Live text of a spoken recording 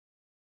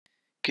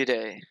Good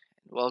day, and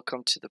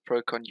welcome to the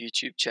Procon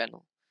YouTube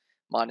channel.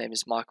 My name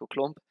is Michael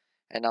Klomp,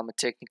 and I'm a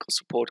technical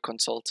support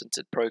consultant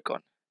at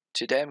Procon.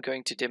 Today I'm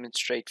going to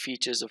demonstrate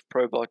features of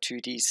Probar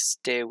 2D's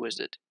Stair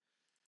Wizard.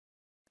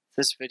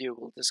 This video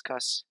will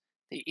discuss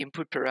the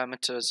input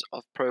parameters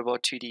of Probar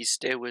 2D's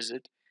Stair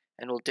Wizard,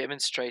 and will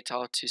demonstrate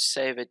how to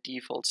save a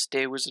default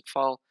Stair Wizard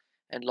file,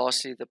 and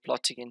lastly the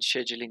plotting and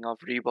scheduling of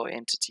rebar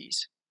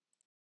entities.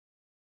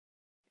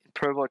 In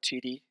Probar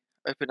 2D,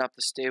 open up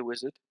the Stair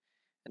Wizard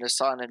and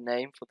assign a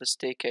name for the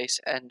staircase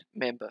and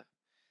member.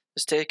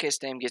 The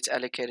staircase name gets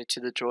allocated to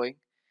the drawing,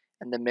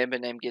 and the member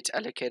name gets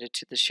allocated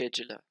to the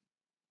scheduler.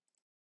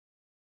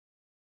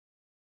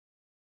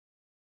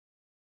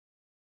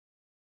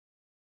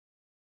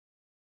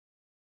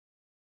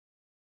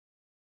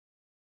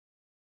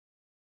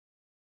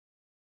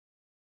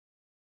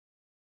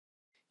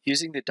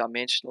 Using the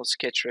dimensional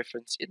sketch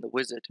reference in the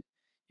wizard,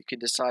 you can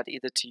decide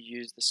either to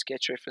use the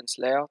sketch reference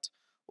layout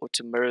or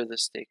to mirror the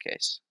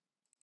staircase.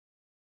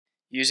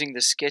 Using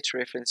the sketch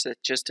reference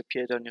that just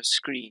appeared on your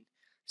screen,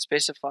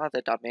 specify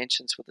the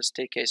dimensions for the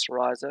staircase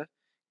riser,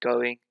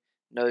 going,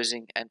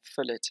 nosing, and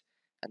fillet,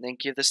 and then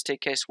give the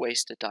staircase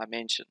waist a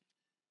dimension.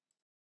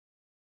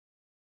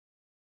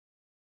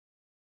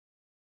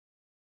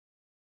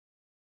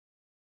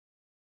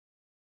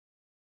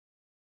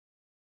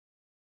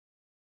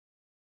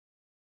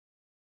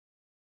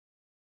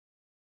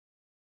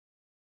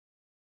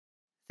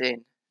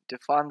 Then,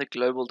 define the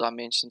global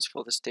dimensions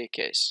for the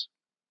staircase.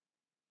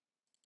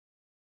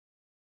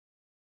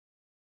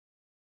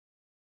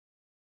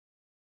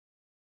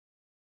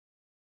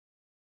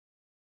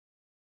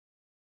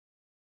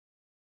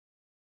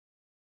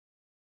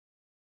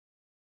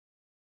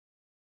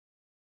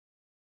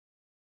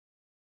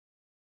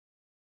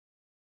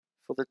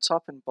 For the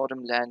top and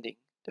bottom landing,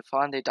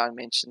 define their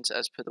dimensions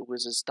as per the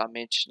wizard's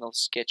dimensional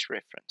sketch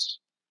reference.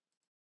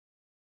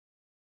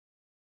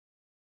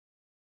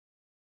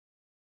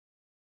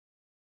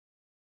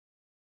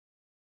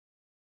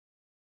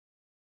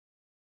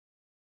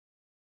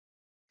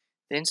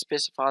 Then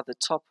specify the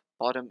top,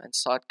 bottom, and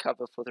side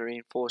cover for the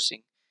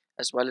reinforcing,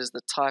 as well as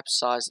the type,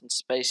 size, and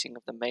spacing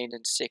of the main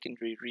and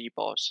secondary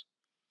rebars.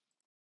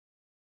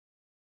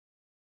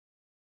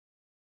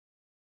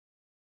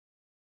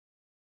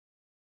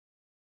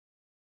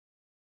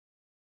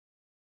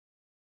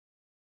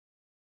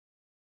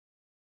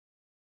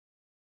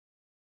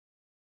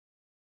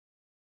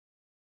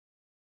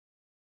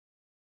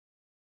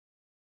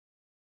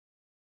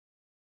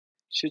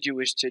 Should you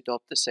wish to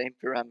adopt the same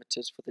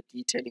parameters for the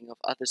detailing of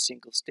other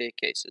single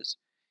staircases,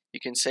 you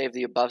can save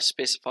the above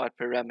specified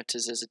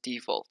parameters as a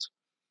default.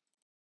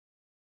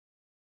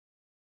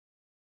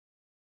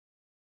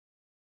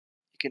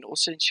 You can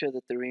also ensure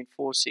that the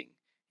reinforcing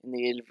in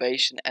the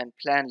elevation and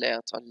plan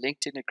layout are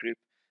linked in a group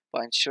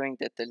by ensuring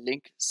that the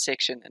link,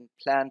 section, and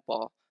plan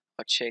bar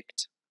are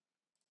checked.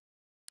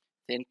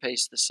 Then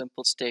paste the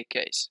simple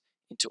staircase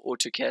into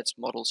AutoCAD's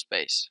model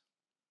space.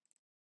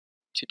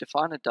 To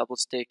define a double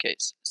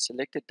staircase,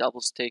 select a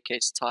double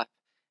staircase type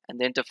and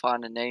then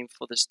define a name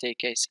for the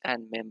staircase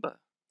and member.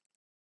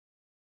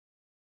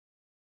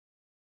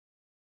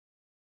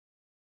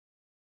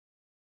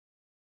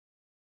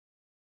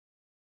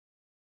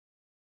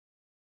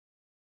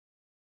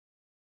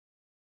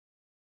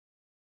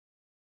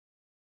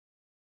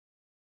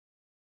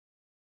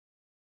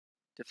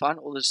 Define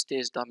all the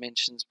stairs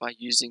dimensions by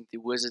using the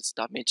wizard's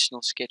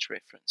dimensional sketch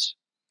reference.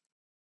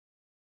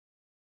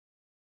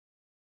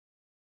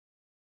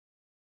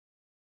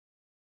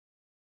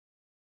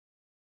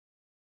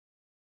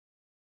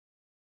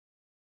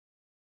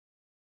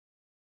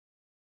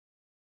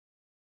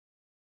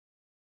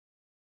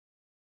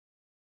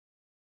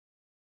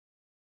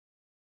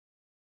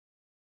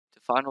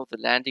 Define all the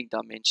landing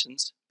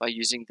dimensions by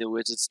using the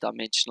wizard's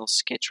dimensional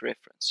sketch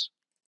reference.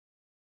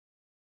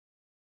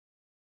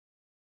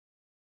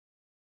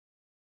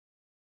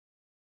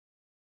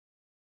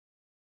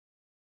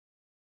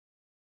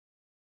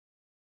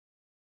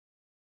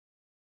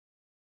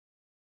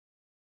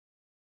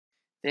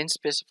 Then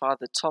specify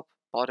the top,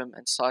 bottom,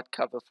 and side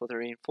cover for the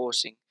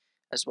reinforcing,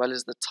 as well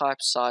as the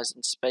type, size,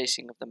 and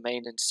spacing of the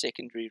main and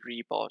secondary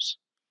rebars.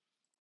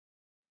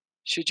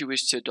 Should you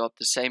wish to adopt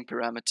the same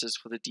parameters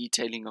for the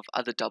detailing of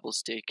other double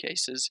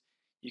staircases,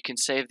 you can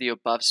save the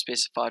above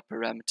specified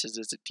parameters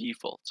as a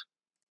default.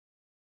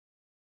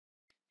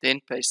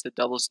 Then paste the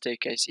double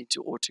staircase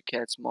into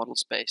AutoCAD's model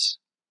space.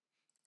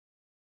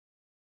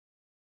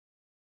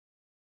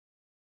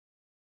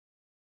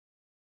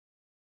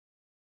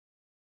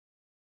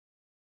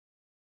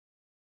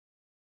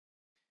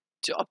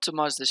 To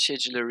optimize the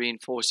scheduler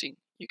reinforcing,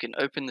 you can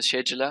open the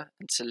scheduler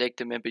and select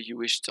the member you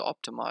wish to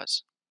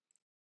optimize.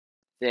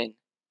 Then,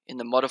 in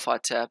the Modify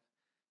tab,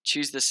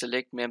 choose the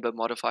Select Member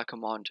Modify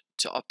command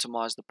to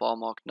optimize the bar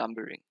mark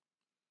numbering.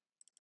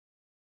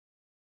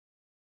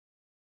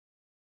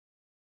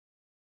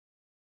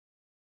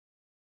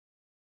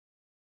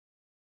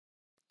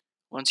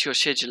 Once your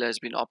scheduler has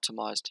been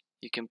optimized,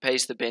 you can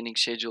paste the bending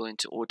schedule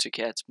into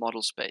AutoCAD's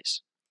model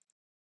space.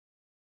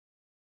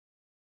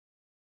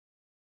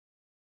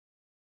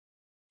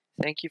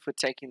 Thank you for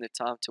taking the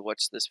time to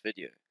watch this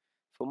video.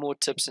 For more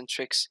tips and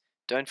tricks,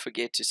 don't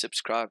forget to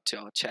subscribe to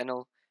our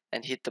channel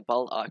and hit the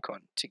bell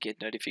icon to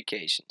get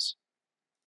notifications.